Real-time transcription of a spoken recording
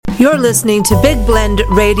You're listening to Big Blend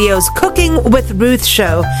Radio's Cooking with Ruth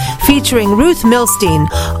show, featuring Ruth Milstein,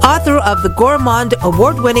 author of the Gourmand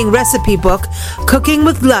award-winning recipe book, Cooking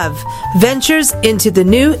with Love, Ventures into the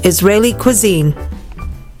New Israeli Cuisine.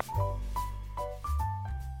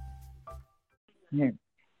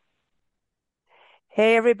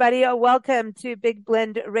 Hey, everybody. Welcome to Big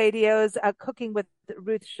Blend Radio's Cooking with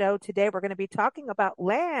Ruth show. Today, we're going to be talking about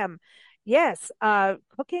lamb. Yes,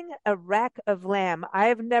 cooking a rack of lamb.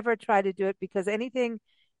 I've never tried to do it because anything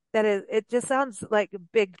that is, it just sounds like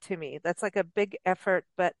big to me. That's like a big effort.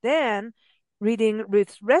 But then reading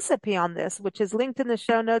Ruth's recipe on this, which is linked in the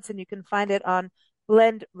show notes, and you can find it on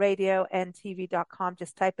blendradioandtv.com.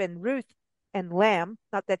 Just type in Ruth and lamb.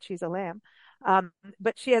 Not that she's a lamb.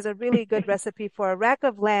 But she has a really good recipe for a rack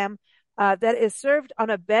of lamb that is served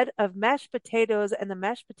on a bed of mashed potatoes, and the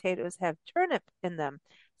mashed potatoes have turnip in them.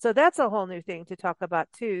 So that's a whole new thing to talk about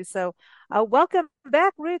too. So welcome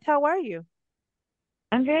back, Ruth. How are you?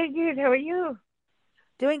 I'm very good. How are you?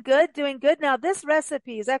 Doing good, doing good. Now, this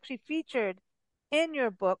recipe is actually featured in your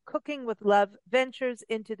book, Cooking with Love, Ventures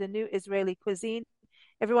into the New Israeli Cuisine.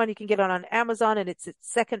 Everyone, you can get it on Amazon, and it's its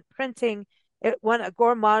second printing. It won a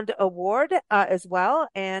Gourmand Award as well.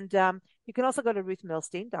 And you can also go to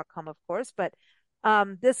ruthmilstein.com, of course. But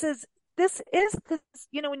this is, because,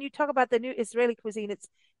 you know, when you talk about the new Israeli cuisine, it's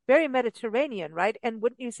very Mediterranean, right? And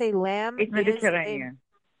wouldn't you say lamb It's Mediterranean.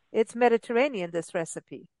 It's Mediterranean, this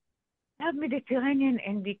recipe. Not Mediterranean,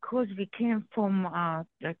 and because we came from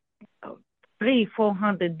like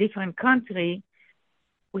 300-400 different countries,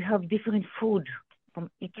 we have different food from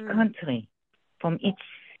each country, from each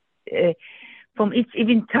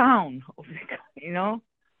even town of the, you know,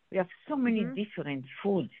 we have so many different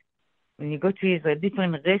food. When you go to Israel,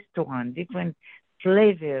 different restaurants, different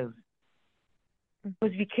flavors.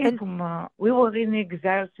 Because we came from, we were in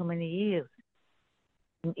exile so many years.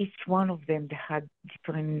 And each one of them, they had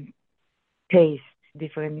different tastes,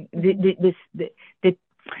 different, they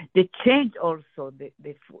changed also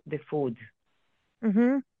the food.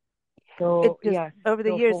 Mm-hmm. So, over the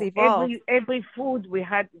so years evolved. Every food we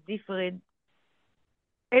had different,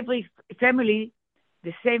 every family,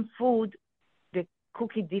 the same food, they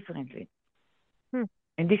cook it differently.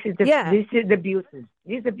 And this is the beauty.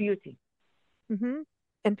 This is the beauty. Mm-hmm.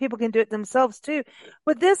 And people can do it themselves too.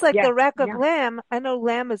 With this, like the rack of lamb, I know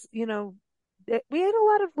lamb is, you know, we ate a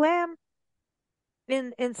lot of lamb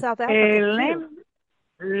in South Africa too.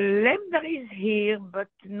 Lamb there is here, but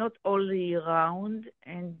not all year round.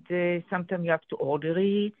 And sometimes you have to order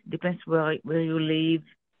it. Depends where you live.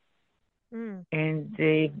 And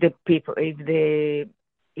if the people, if they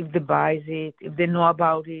buys it, if they know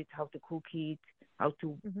about it, how to cook it, how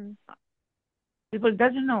to. People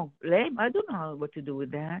doesn't know lamb. I don't know what to do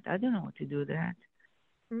with that. I don't know what to do with that.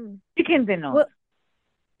 Chicken they know.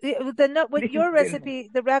 Well, with your recipe,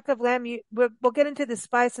 the rack of lamb, we'll get into the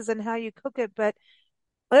spices and how you cook it, but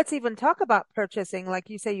let's even talk about purchasing. Like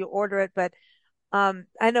you say, you order it, but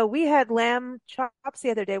I know we had lamb chops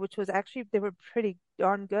the other day, which was actually, they were pretty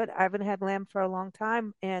darn good. I haven't had lamb for a long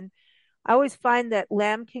time, and I always find that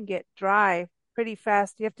lamb can get dry pretty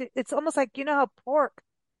fast. It's almost like, you know how pork,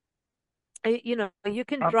 you know, you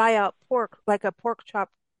can dry out pork like a pork chop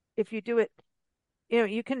if you do it. You know,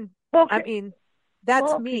 you can. I mean,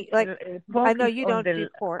 that's meat. Like I know you don't do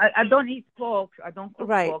pork. I don't eat pork. I don't cook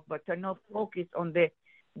pork, but I know pork is on the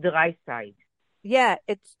dry side. Yeah,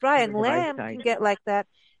 it's dry, and lamb can get like that.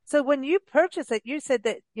 So when you purchase it, you said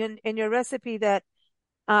that in your recipe that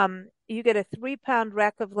you get a 3-pound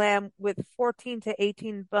rack of lamb with 14 to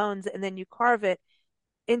 18 bones, and then you carve it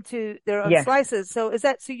into their own slices. So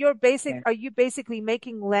so you're are you basically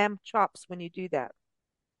making lamb chops when you do that?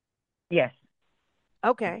 Yes.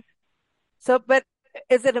 Okay. So, but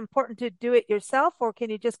is it important to do it yourself, or can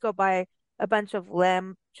you just go buy a bunch of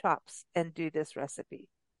lamb chops and do this recipe?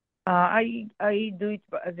 I do it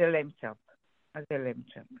as a lamb chop.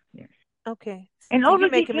 Yes. Okay. And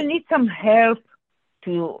always if you need some help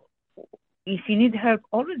if you need help,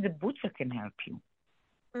 always the butcher can help you.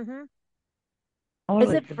 Always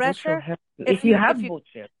is it fresher? If you have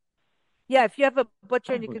butcher. Yeah, if you have a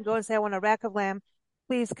butcher and you can go and say, I want a rack of lamb,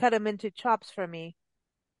 please cut them into chops for me.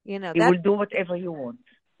 You know, he will do whatever you want,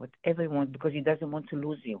 because he doesn't want to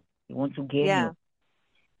lose you. He wants to gain you.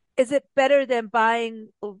 Is it better than buying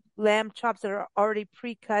lamb chops that are already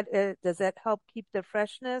pre-cut? Does that help keep the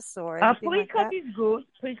freshness or anything like that? Pre-cut is good.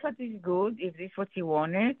 Pre-cut is good if this is what you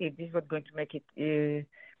wanted. If this is what's going to make it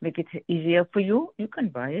easier for you, you can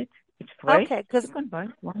buy it. It's fresh. Okay, because you can buy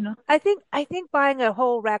it. Why not? I think buying a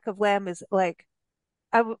whole rack of lamb is like,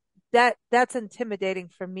 that's intimidating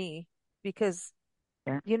for me because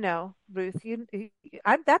Yeah. Ruth,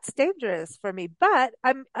 that's dangerous for me, but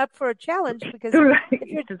I'm up for a challenge because Too if light.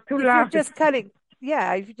 you're, It's too if you're light. just cutting,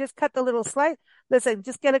 yeah, if you just cut the little slice, listen,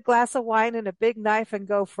 just get a glass of wine and a big knife and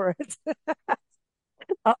go for it.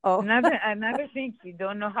 Uh-oh. Another thing, you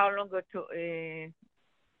don't know how long to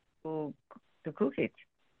to cook it.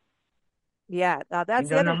 Yeah, now You that's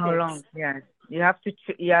the don't know other how thing. long. Yes, you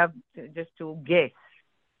have just to guess.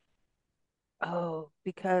 Oh,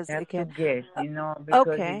 because You have to again, guess, uh,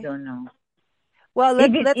 because you okay. don't know. Well,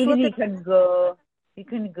 let's Even look at, you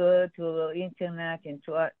can go to internet and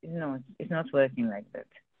to no, it's not working like that.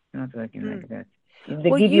 It's not working mm, like that. They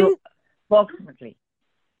well, give you approximately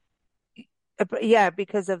yeah,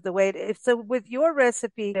 because of the weight. If so, with your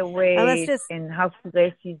recipe, the and let's weight just, and how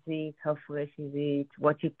fresh is it,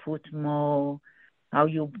 what you put more, how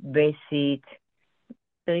you base it.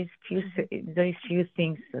 Mhm. There is few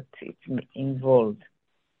things that it's involved.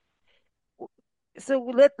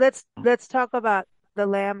 So let's talk about the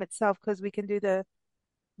lamb itself because we can do the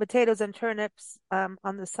potatoes and turnips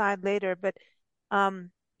on the side later. But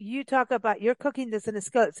um, you talk about you're cooking this in a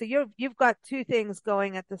skillet, so you've got two things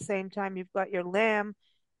going at the same time. You've got your lamb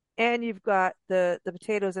and you've got the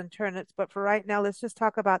potatoes and turnips. But for right now, let's just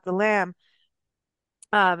talk about the lamb.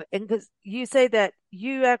 And because you say that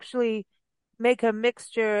you actually make a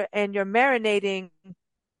mixture and you're marinating,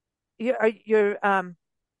 you're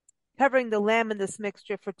covering the lamb in this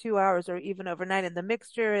mixture for 2 hours or even overnight. And the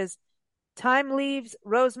mixture is thyme leaves,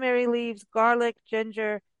 rosemary leaves, garlic,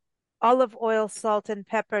 ginger, olive oil, salt, and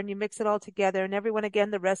pepper, and you mix it all together. And everyone,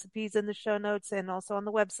 again, the recipes in the show notes and also on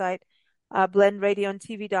the website,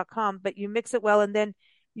 blendradioandtv.com. But you mix it well, and then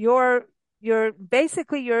you're you're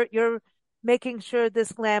basically you're making sure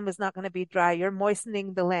this lamb is not going to be dry. You're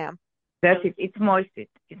moistening the lamb. That's it. It's moist.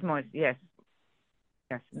 It's moist. Yes,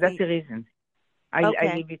 yes. That's See, the reason. I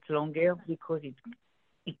okay. leave it longer because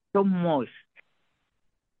it's so moist,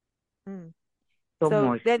 Mm. so So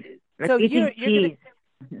moist. then, Like so eating you're gonna cheese.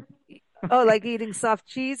 oh, like eating soft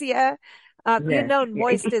cheese, yeah. Yes, yeah.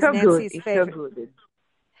 Moist It's is so good. Nancy's It's so favorite. good.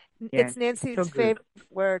 Yes, It's it's so Nancy's good. favorite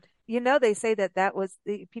word. They say that was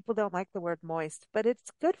the people don't like the word moist, but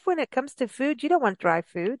it's good when it comes to food. You don't want dry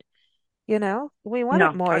food, We want it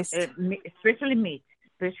No, moist.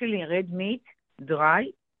 especially red meat, dry.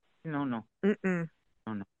 No, no, Mm-mm.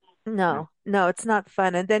 no, no, no. No, no, it's not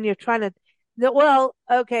fun. And then you're trying to, no, well,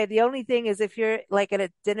 okay. The only thing is if you're like at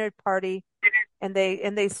a dinner party and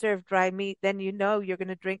they serve dry meat, then you're going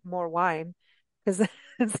to drink more wine because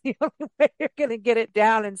that's the only way you're going to get it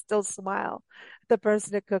down and still smile at the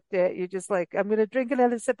person that cooked it. You're just like, I'm going to drink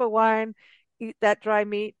another sip of wine, eat that dry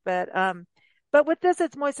meat. But with this,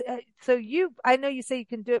 it's moist. So I know you say you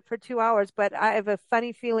can do it for 2 hours, but I have a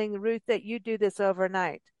funny feeling, Ruth, that you do this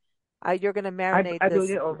overnight. You're going to marinate I do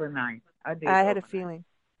this. it overnight. I do it I had a overnight. feeling.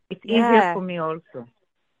 It's easier Yeah. for me also.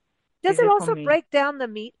 Does it Easier for also me. break down the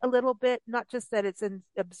meat a little bit? Not just that it's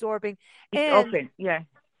absorbing. It's And often, yeah.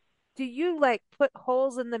 do you like put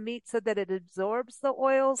holes in the meat so that it absorbs the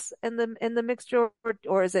oils in the mixture,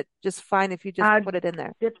 or is it just fine if you just Uh, put it in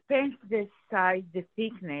there? depends the size, the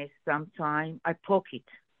thickness. Sometimes I poke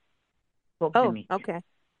the Oh, meat. okay.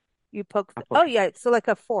 I Oh poke it. yeah, so like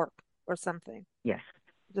a fork or something. Yes.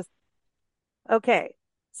 Just okay.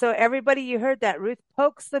 So everybody, you heard that. Ruth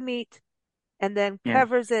pokes the meat and then Yes.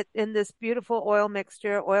 covers it in this beautiful oil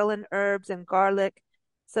mixture, oil and herbs and garlic,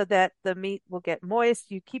 so that the meat will get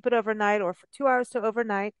moist. You keep it overnight or for 2 hours to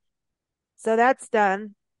overnight. So that's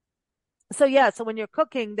done. So yeah, so when you're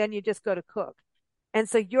cooking, then you just go to cook. And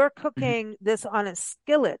so you're Mhm. cooking this on a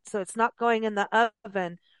skillet, so it's not going in the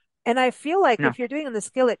oven. And I feel like No, if you're doing it in the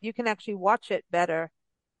skillet, you can actually watch it better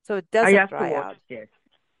so it I doesn't have to dry watch out. it. Yes,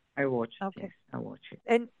 I watch it. Okay. Yes, I watch it.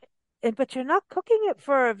 And but you're not cooking it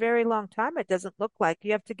for a very long time, it doesn't look like.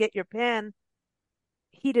 You have to get your pan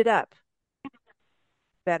heated up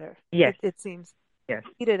better. Yes, It seems yes,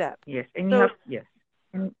 heated up. yes. And you So have yes.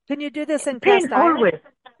 And can you do this in pen cast iron? always,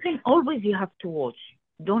 pen always. You have to watch.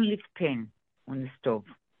 Don't leave pen on the stove.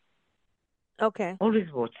 Okay.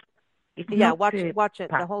 Always watch. It's Yeah, not watch it the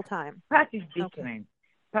pot. whole time. Pot is Okay. different.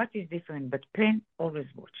 Pot is different, but pen always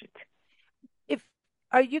watch it. If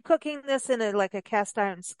Are you cooking this in a like a cast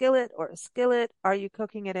iron skillet or a skillet? Are you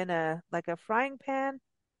cooking it in a like a frying pan?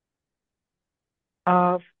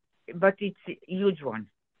 Uh, but it's a huge one.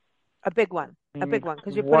 A And big it's one,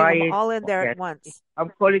 because you're putting them wide. all in there at Yes, once. I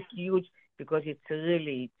call it huge because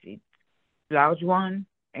it's large one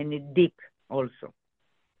and it deep also.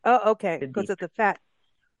 Oh, okay, The because deep. of the fat.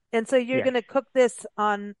 And so you're Yes. going to cook this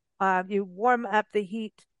on, you warm up the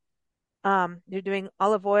heat. You're doing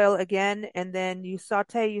olive oil again, and then you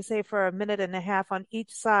saute, you say, for a minute and a half on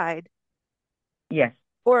each side. Yes.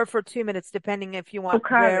 Or for 2 minutes, depending if you For want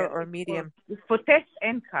rare color, or medium. it's for taste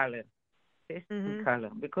and color. Taste and Mm-hmm. color.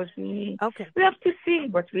 Because Okay. we have to see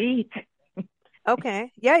what we eat.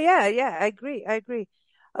 Okay. Yeah, yeah, yeah. I agree. I agree.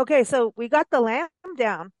 Okay, so we got the lamb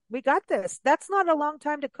down. We got this. That's not a long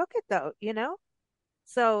time to cook it though, you know?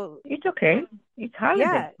 So It's okay. It's holiday.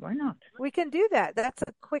 yeah, Why not? we can do that. That's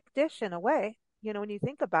a quick dish in a way, when you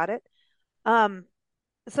think about it. Um,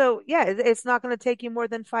 so yeah, it's not going to take you more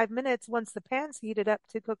than 5 minutes once the pan's heated up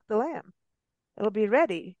to cook the lamb. It'll be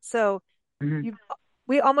ready. So Mm-hmm. you,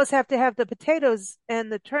 we almost have to have the potatoes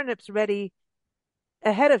and the turnips ready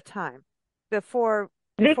ahead of time before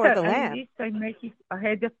the At lamb. least I make it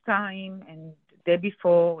ahead of time and the day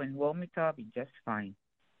before and warm it up. It's just fine.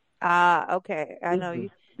 Ah, okay. I know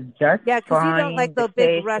Easy. you. Just Yeah, because you don't like fine. The the big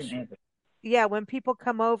taste and rush. everything. Yeah, when people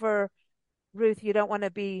come over, Ruth, you don't want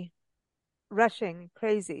to be rushing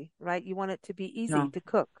crazy, right? You want it to be easy No. to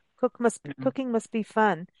cook. No. Cooking must be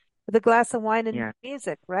fun with a glass of wine and Yeah.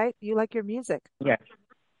 music, right? You like your music. Yes.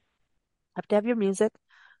 Have to have your music.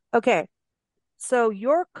 Okay. So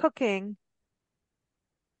you're cooking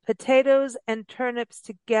potatoes and turnips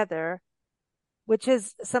together, which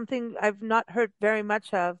is something I've not heard very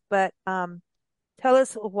much of, but tell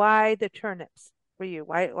us why the turnips for you.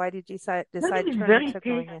 Why did you decide Turnip is turnips very are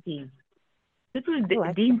going in? tasty. People I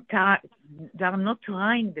like them. didn't they are not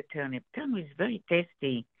trying the turnip. Turnip is very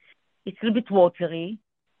tasty. It's a little bit watery,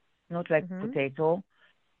 not like Hmm. potato.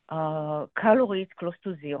 Calories close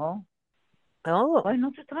to zero. Oh, Why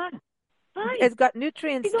not to try? Try it. it's got If you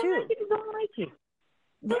nutrients don't like too. it, you don't like it.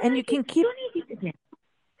 Don't And you like it, can keep don't eat it again.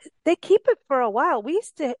 they keep it for a while. We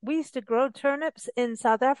used to grow turnips in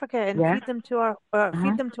South Africa and Yeah. feed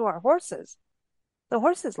Uh-huh. them to our horses. The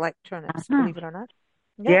horses like turnips, Uh-huh. believe it or not.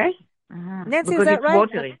 Yeah. Yes. Uh-huh. Nancy, is Because that it's right?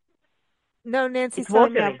 watery. No, It's Nancy's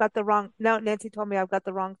telling me I've watery. got the wrong. No, Nancy told me I've got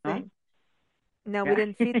the wrong No? thing. No, we Yeah.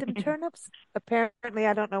 didn't feed them turnips. Apparently,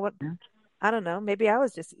 I don't know what. I don't know. Maybe I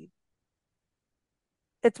was just.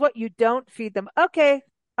 It's what you don't feed them. Okay.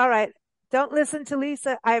 All right. Don't listen to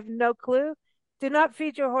Lisa. I have no clue. Do not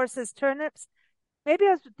feed your horses turnips. Maybe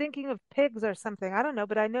I was thinking of pigs or something. I don't know,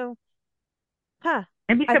 but I know. Huh.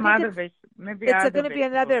 Maybe I some think other it's veg, maybe it's other going to be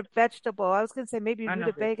another vegetables. vegetable. I was going to say maybe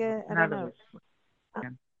Another vegetable. rutabaga. I don't Another know. vegetable. Uh, Yeah.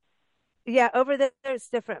 yeah, over there it's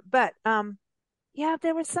different, but yeah,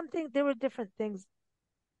 there were different things.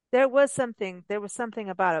 There was something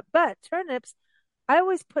about it. But turnips, I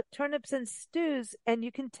always put turnips in stews, and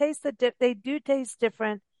you can taste the dip. They do taste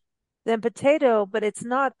different than potato, but it's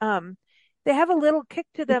not. They have a little kick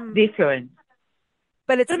to It's them, different.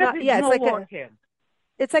 but it's Turnip not. is Yeah, more water.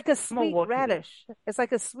 it's like a More sweet watery. radish. It's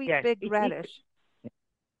like a sweet Yes. big radish.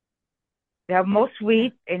 They are more Yeah.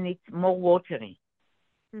 sweet and it's more watery.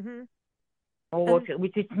 Hmm. More And water,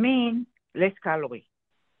 which it means less calorie.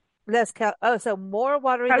 less Oh, so more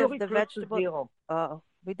watery than Calorie the close to vegetable. zero. Oh,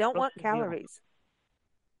 we don't Close want to zero. calories.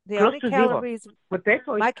 The Close only to zero. calories,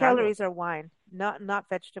 Potato is my calorie. calories are wine, not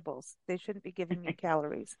vegetables. They shouldn't be giving me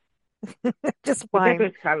calories. Just Potato wine.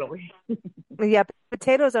 is calorie. Yeah,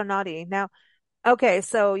 potatoes are naughty. Now, okay,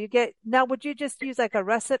 so now would you just use like a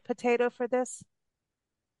russet potato for this?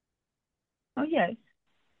 Oh yes,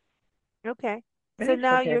 Okay. So there is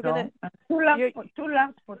now potato. you're, Two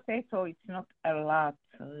large potato. It's not a lot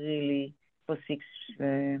really for six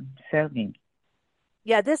serving.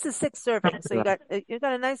 yeah, this is 6 servings. Not So a lot. you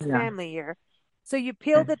got a nice Yeah. family here. So you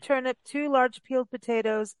peel Yes. the turnip, two large peeled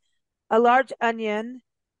potatoes, a large onion.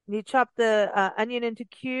 You chop the onion into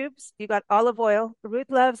cubes. You got olive oil. Ruth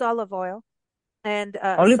loves olive oil and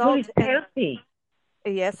Olive oil is salt. And healthy.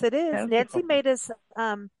 yes, it is. Healthy Nancy for us. made us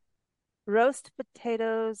roast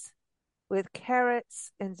potatoes with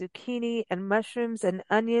carrots and zucchini and mushrooms and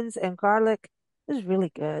onions and garlic. It was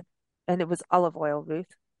really good. And it was olive oil,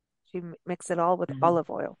 Ruth. She mixed it all with Mhm. olive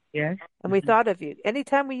oil. Yes. And we Mhm. thought of you.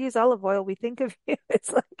 Anytime we use olive oil, we think of you.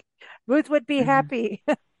 It's like Ruth would be Mhm. happy.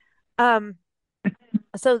 Um,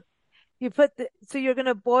 so so you're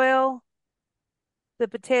gonna boil the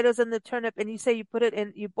potatoes and the turnip, and you say you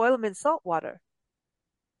boil them in salt water.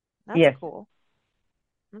 That's Yes. cool.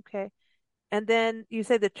 Okay. And then you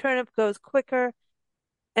say the turnip goes quicker,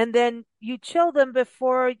 and then you chill them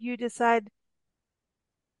before you decide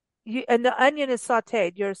and the onion is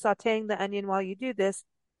sauteed. You're sauteing the onion while you do this,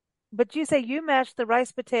 but you say you mash the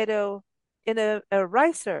rice potato in a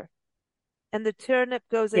ricer, and the turnip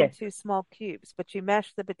goes Yes. into small cubes, but you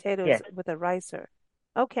mash the potatoes Yes. with a ricer.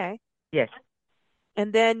 Okay. Yes.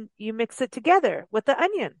 And then you mix it together with the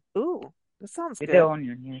onion. Ooh, that sounds With the good.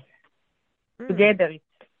 onion. Yes. Mm, Together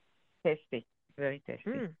it's tasty. Very tasty.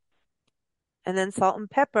 mm. And then salt and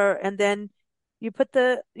pepper, and then you put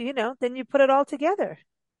then you put it all together.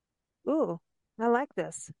 Ooh, I like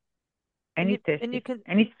this. and And it's you tasty, can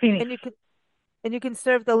and it's finished. and you can and you can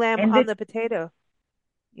serve the lamb And on this the potato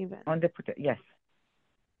even. on the potato, yes.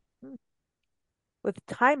 Mm. With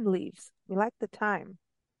thyme leaves. We like the thyme.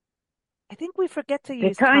 I think we forget to The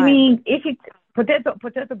use thyme. timing, if it's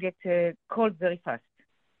potato gets cold very fast.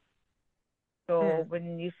 So Mm.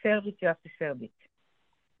 when you serve it, you have to serve it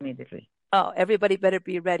immediately. Oh, everybody better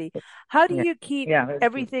be ready. How do Yeah, you keep yeah, that's good.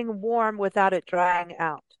 everything warm without it drying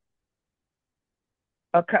out?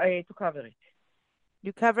 To cover it,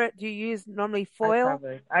 You cover it? Do you use normally I foil?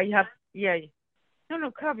 cover it. I have, yeah. No,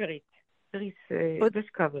 no, cover it. There is, With,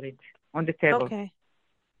 just cover it on the table. okay.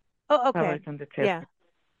 Oh, Cover okay. it on the table. Yeah.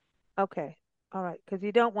 Okay. All right. Because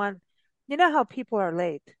you don't want, you know how people are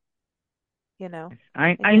late, Yes. and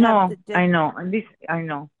I you have know, to, I know. And this, I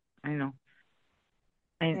know.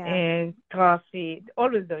 And yeah. traffic,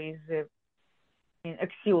 always there is an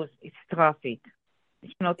excuse. It's traffic.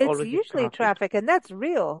 It's not It's always it's usually traffic. traffic, and that's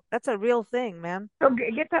real. That's a real thing, man. So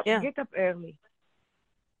Yeah. get up early.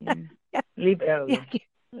 Yeah. Leave Yeah. early.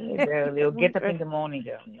 Leave early, or get up in the morning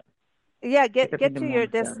early. Yeah, Get up in get the to your morning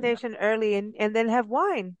early. destination early and then have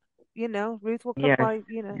wine. Ruth will cook Yes, while,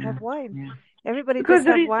 yeah, have wine. yeah. Everybody Because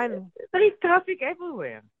just have wine. there is traffic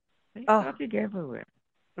everywhere. There is Oh, traffic everywhere.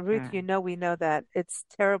 Ruth, Yeah, we know that. It's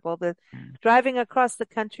terrible. The yeah, driving across the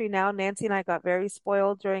country now, Nancy and I got very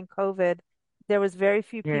spoiled during COVID. There was very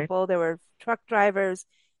few yeah, people. There were truck drivers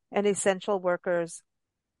and essential workers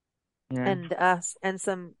yeah. and us and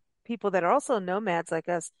some people that are also nomads like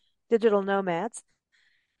us, digital nomads.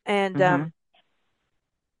 And Mhm,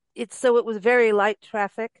 it was very light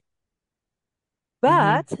traffic.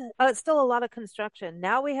 mhm. But it's still a lot of construction.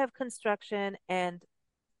 Now we have construction and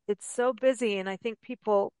it's so busy. And I think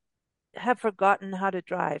people have forgotten how to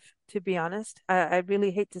drive, to be honest. I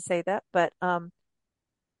really hate to say that, but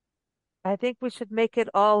I think we should make it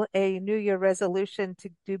all a New Year resolution to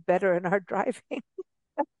do better in our driving.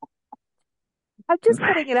 I'm just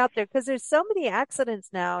putting it out there because there's so many accidents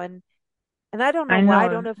now and I don't know I why. I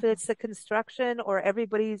don't know. know if it's the construction or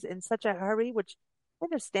everybody's in such a hurry, which I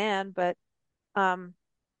understand, but Um,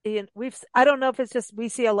 I don't know if it's just we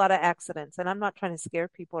see a lot of accidents, and I'm not trying to scare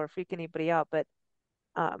people or freak anybody out, but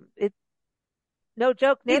it no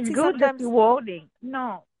joke. It's Nancy good that you're sometimes, warning.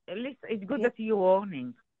 No, at least it's good yeah, that you're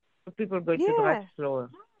warning. So people are going to drive yeah. slower.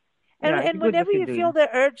 And Yeah, it's and good what whenever you're you feel doing.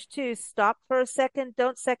 the urge to stop for a second,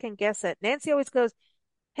 don't second guess it. Nancy always goes,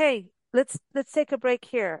 "Hey, let's take a break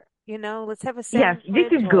here. Let's have a Yes, this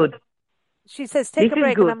sandwich." is Or good. she says, "Take This a is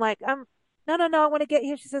break," and good. I'm like, no, no, no, I want to get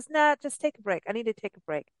here." She says, "Nah, just take a break. I need to take a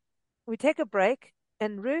break." We take a break,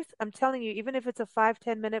 and Ruth, I'm telling you, even if it's a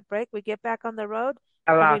 5-10 minute break, we get back on the road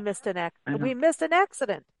A and lot. I know. we missed an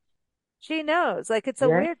accident. She knows, like it's a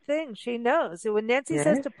Yes, weird thing. She knows. When Nancy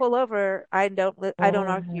says yes. to pull over, I don't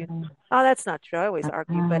argue. Oh, Oh, that's not true. I always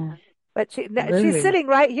argue, but she's really? sitting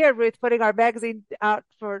right here, Ruth, putting our magazine out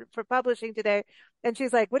for publishing today, and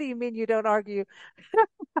she's like, "What do you mean you don't argue?"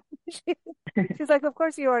 She, she's like, "Of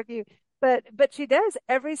course you argue." But she does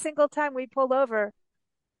every single time we pull over,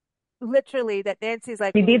 literally that Nancy's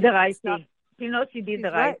like, She did "Ruth, the right stop." thing. She knows she did the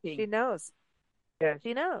She's right right. She thing. knows. Yes.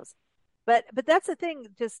 She knows. But that's the thing,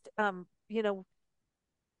 just and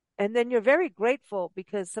then you're very grateful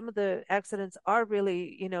because some of the accidents are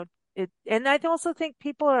really, and I also think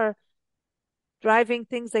people are driving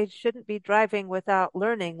things they shouldn't be driving without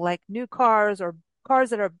learning, like new cars or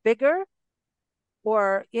cars that are bigger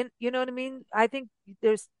you know what I mean? I think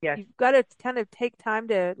Yes. you've got to kind of take time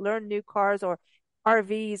to learn new cars or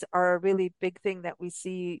RVs are a really big thing that we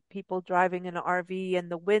see people driving in an RV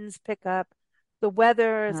and the winds pick up.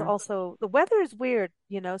 Uh-huh. The weather is weird,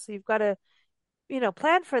 so you've got to,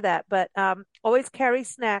 plan for that, but always carry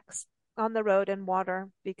snacks on the road and water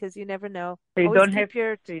because you never know. So Always you don't have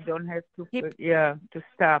to, keep yeah, to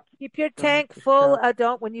stop. keep your Don't have tank to full. stop.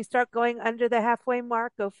 Don't when you start going under the halfway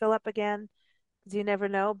mark, go fill up again because you never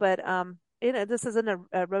know. But this isn't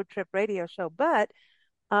a road trip radio show. But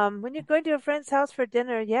when you're going to a friend's house for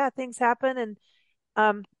dinner, yeah, things happen, and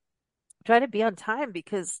um, try to be on time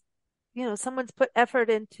because someone's put effort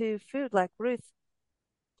into food. Like Ruth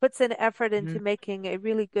puts in effort into Mhm. making a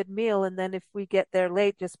really good meal, and then if we get there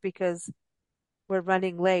late just because we're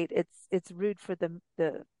running late, it's rude for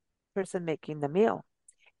the person making the meal.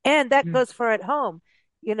 And that Mm. goes for at home.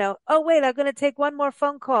 Oh wait, I'm going to take one more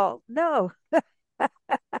phone call. No.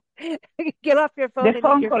 Get off your The phone and eat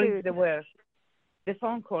phone your call is food. the worst. The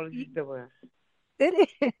phone call is Y- the worst. It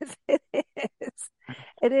is. It is.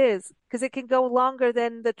 It is because it can go longer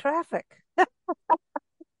than the traffic.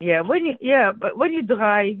 Yeah, but when you're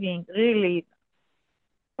driving, really,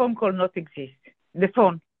 phone call not exist. The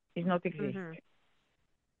phone is not exist. Hmm.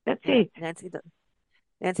 That's Yeah, it.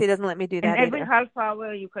 Nancy doesn't let me do And that every either. half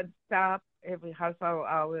hour you can stop. Every half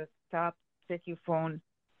hour, stop, check your phone.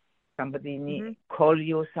 Somebody Hmm. call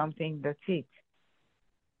you or something. That's it.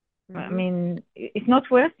 I Hmm. mean, it's not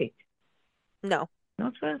worth it. No,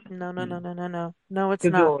 Not worth no, no, it no, no, no, no. No, it's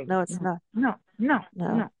to do not. all. No, it's No, not. no, no,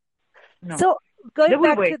 No. no, no. So They going will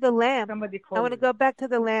back to wait. the lamb, Somebody I call want to you. go back to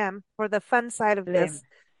the lamb for the fun side of Lamb. this.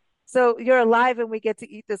 So you're alive and we get to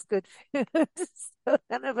eat this good food. So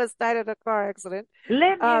none of us died in a car accident.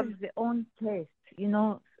 Lamb has Um, their own taste. You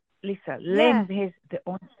know, Lisa, yeah. lamb has their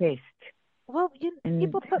own taste. Well, And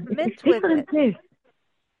people put it's mint with different it. taste.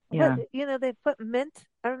 What, Yeah. they put mint.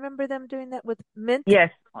 I remember them doing that with mint.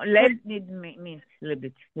 Yes. What Lamb need meat a little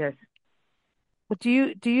bit. Yes. do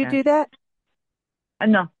you Yes. do that?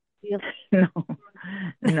 No. Yeah. No.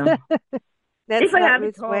 No. If That's I not have it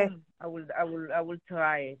Ruth's way. home, I will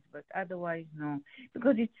try it. But otherwise, no,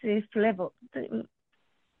 because it's a flavor.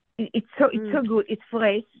 It's so Mm. good. It's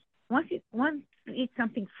fresh. Once you eat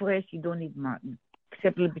something fresh, you don't need much.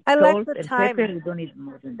 Except a little bit I like salt the and pepper. time. You don't need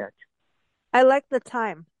more than that. I like the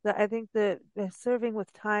time. I think the serving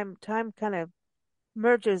with time kind of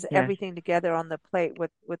merges Yes. everything together on the plate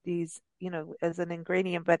with these, as an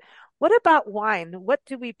ingredient. But what about wine? What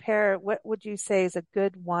do we pair? What would you say is a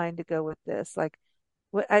good wine to go with this? Like,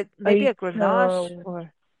 maybe a It's Grenache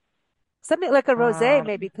or something like a rosé, um,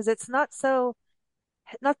 maybe because it's nothing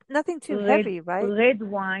too red heavy, right? red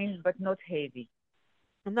wine, but not heavy.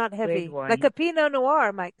 And not Red heavy. Like wine. a Pinot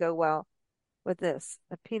Noir might go well with this.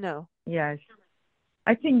 A Pinot. Yes.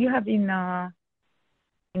 I think you have in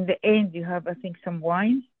the end you have, I think, some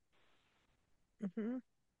wine. Hmm.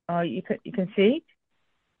 You can see it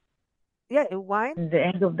Yeah, wine. in the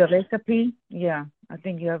end of the recipe. Yeah, I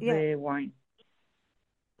think you have Yeah. the wine.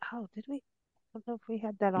 Oh, did we? I don't know if we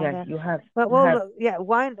had that on Yes, there. you have. But You well, have. look, yeah,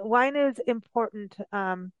 wine is important.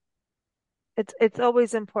 It's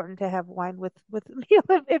always important to have wine with a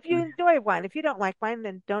meal if you enjoy wine. If you don't like wine,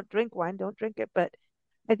 then don't drink wine. Don't drink it. But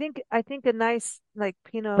I think a nice like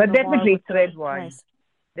Pinot But Noir definitely would it's go red wine. nice.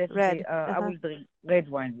 Definitely, Red. I Uh-huh. will drink red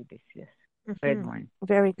wine with this. Yes, red Hmm. wine.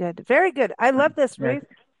 Very good. Very good. I love this, Yes, Ruth.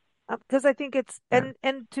 Because I think it's yeah,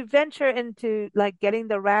 and to venture into like getting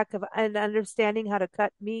the rack of and understanding how to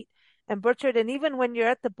cut meat and butcher it, and even when you're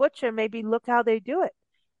at the butcher, maybe look how they do it.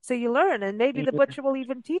 So you learn, and maybe the yeah, butcher will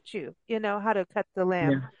even teach you, how to cut the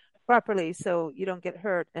lamb yeah. properly so you don't get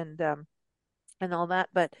hurt and all that.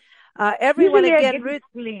 But everyone Usually I again, get it Ruth,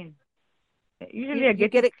 clean. you Usually I you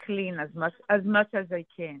get get it it. clean as much as I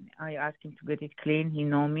can. I ask him to get it clean. He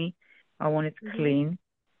know me. I want it Hmm. clean.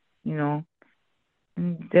 You know,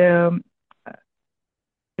 and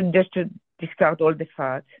just to discard all the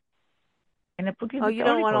fat. And I put a Oh, little bit you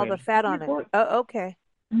don't olive want all oil. the fat on Olive it. oil. Oh, okay.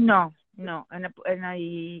 No, no, and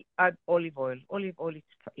I add olive oil. Olive oil,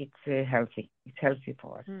 it's healthy. It's healthy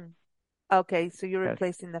for us. Hmm. Okay, so you're Healthy.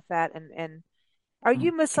 replacing the fat and are Mm.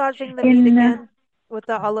 you massaging the meat And again with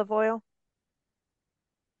the olive oil?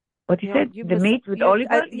 what you said, the meat with olive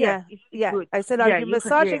oil? Yes, Yeah, it's yeah. good. I said, are Yeah, you you can. Yeah,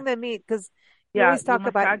 massaging the meat? Because you yeah. always You talk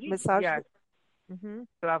about massage it. massage Yes, the. Hmm.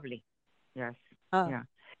 lovely. Yes, Oh, yeah.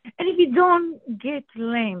 And if you don't get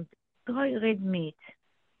lamb, try red meat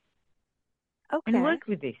and okay. work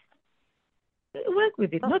with this. Work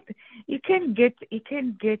with it. Oh, Not you can get it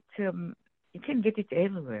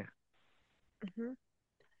everywhere. hmm.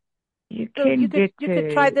 You So can get you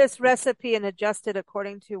could try this recipe and adjust it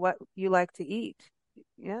according to what you like to eat.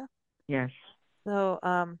 Yeah. yes, So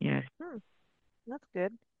yes. hmm, that's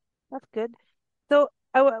good. That's good. So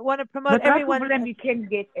I want to promote But rack of everyone. lamb you can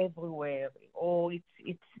get everywhere, or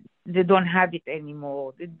it's they don't have it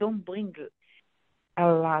anymore. They don't bring a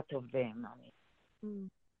lot of them. I mean, Hmm,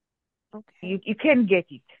 you okay. you can get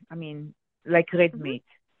it. I mean, like red Hmm. meat.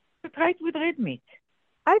 So try it with red meat.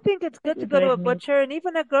 I think it's Try it good to with go to a red meat. butcher, and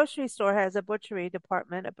even a grocery store has a butcher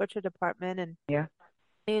department, Yeah.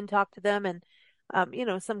 and talk to them, and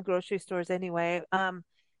some grocery stores anyway.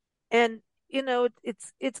 And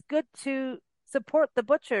it's good to support the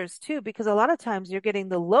butchers too, because a lot of times you're getting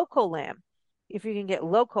the local lamb. If you can get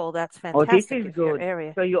local, that's Oh, this fantastic is if your good.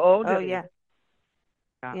 area. So you Oh order it. yeah,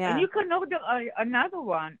 Yeah. And yeah. you can order another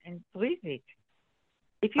one and freeze it.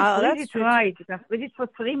 If you Oh, freeze that's it true too. right, you can freeze it for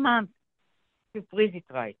 3 months. If you freeze it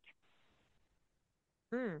right,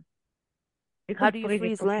 Hmm. you How can do you freeze it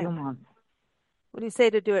freeze for a few lamb? months. When you say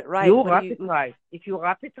to do it right, You what do wrap it you? right. If you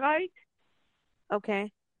wrap it right,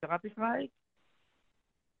 Okay. you wrap it right,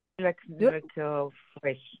 like Yep. like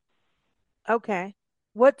fresh. Okay.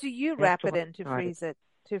 What do you You have wrap to it wrap in it right.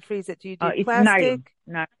 To freeze it? Do you do It's nylon, plastic?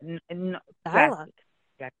 not Nylon. plastic.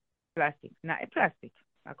 Yeah, plastic.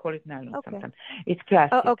 I call it nylon Okay. sometimes. It's Oh,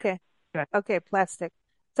 plastic. okay. Plastic. Okay, plastic.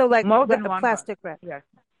 So like more than a one. plastic wrap. Yes,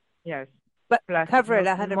 yes. But Plastic, cover it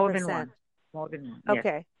more than 100%. one. More than one. Yes.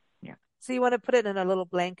 Okay. Yeah. So you want to put it in a little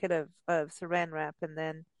blanket of saran wrap and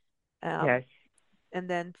then Yes. and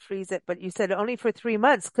then freeze it. But you said only for 3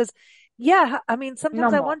 months because yeah, I mean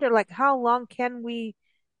sometimes No I more. wonder like how long can we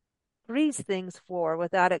freeze things for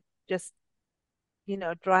without it just,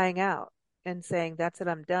 drying out and saying that's it,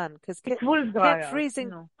 I'm done. Because It will dry can't out. freezing,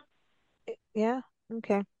 No. yeah,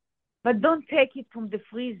 okay. But don't take it from the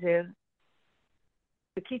freezer to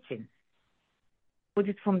the kitchen. Put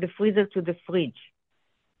it from the freezer to the fridge.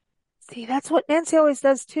 See, that's what Nancy always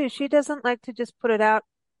does too. She doesn't like to just put it out.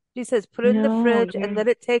 She says put it in the No, fridge and let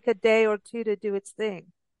it take a day or two to do its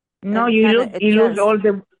thing no, and kind of you lose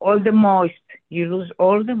adjust. all the moist. You lose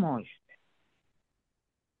all the moist.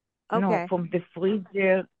 No, Okay. from the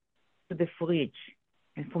freezer to the fridge,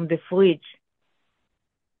 and from the fridge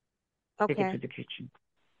take it Okay. to the kitchen.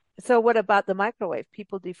 So what about the microwave?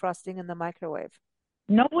 People defrosting in the microwave?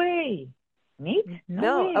 No way. Meat? No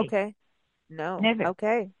No. way. Okay. No. Never.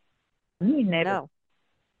 Okay. Me, never. No.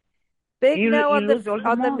 Big no You on lose all the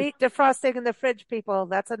the moist. meat defrosting in the fridge, people.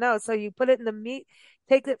 That's a no. So you put it in the meat,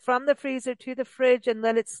 take it from the freezer to the fridge, and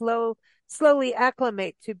let it slowly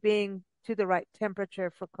acclimate to being to the right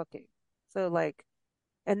temperature for cooking. So like,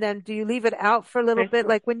 and then do you leave it out for a little bit?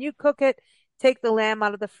 Like when you cook it, take the lamb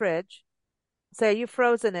out of the fridge. Say you've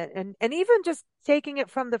frozen it, and even just taking it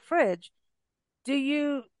from the fridge, do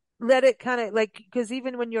you let it kind of like because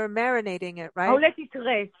even when you're marinating it, I'll right? let it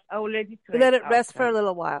rest. I'll let it You rest let it rest for a outside.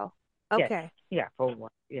 little while. Yes. Okay. Yeah, for a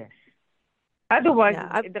while. Yes. Otherwise,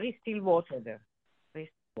 Yeah. there is still water there. There is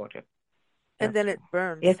water. And then it It has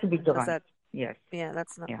burns. to be Does dry. that? Yes. Yeah,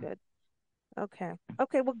 that's not Yeah. good. Okay.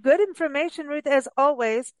 Okay. Well, good information, Ruth, as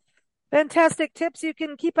always. Fantastic tips. You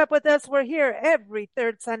can keep up with us. We're here every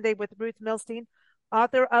third Sunday with Ruth Milstein,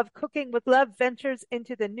 author of Cooking with Love, Ventures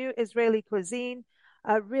into the New Israeli Cuisine.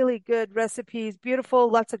 Really good recipes, beautiful,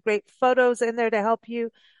 lots of great photos in there to help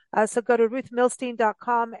you. So go to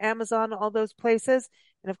ruthmilstein.com, Amazon, all those places.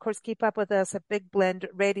 And of course, keep up with us at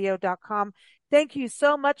bigblendradio.com. Thank you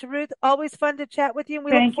so much, Ruth. Always fun to chat with you. And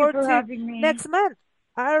we look Thank you forward for to having me. next month.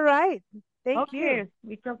 All right. Thank you. Okay.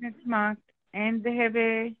 We talk next month. And have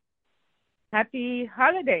a happy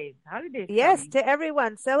holidays. Yes, Coming. to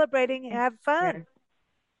everyone celebrating. Have fun. Yes.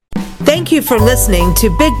 Thank you for listening to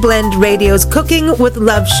Big Blend Radio's Cooking with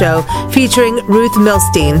Love show featuring Ruth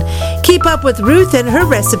Milstein. Keep up with Ruth and her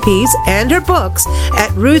recipes and her books at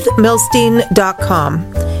ruthmilstein.com.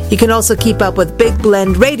 You can also keep up with Big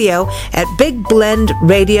Blend Radio at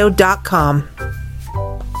bigblendradio.com.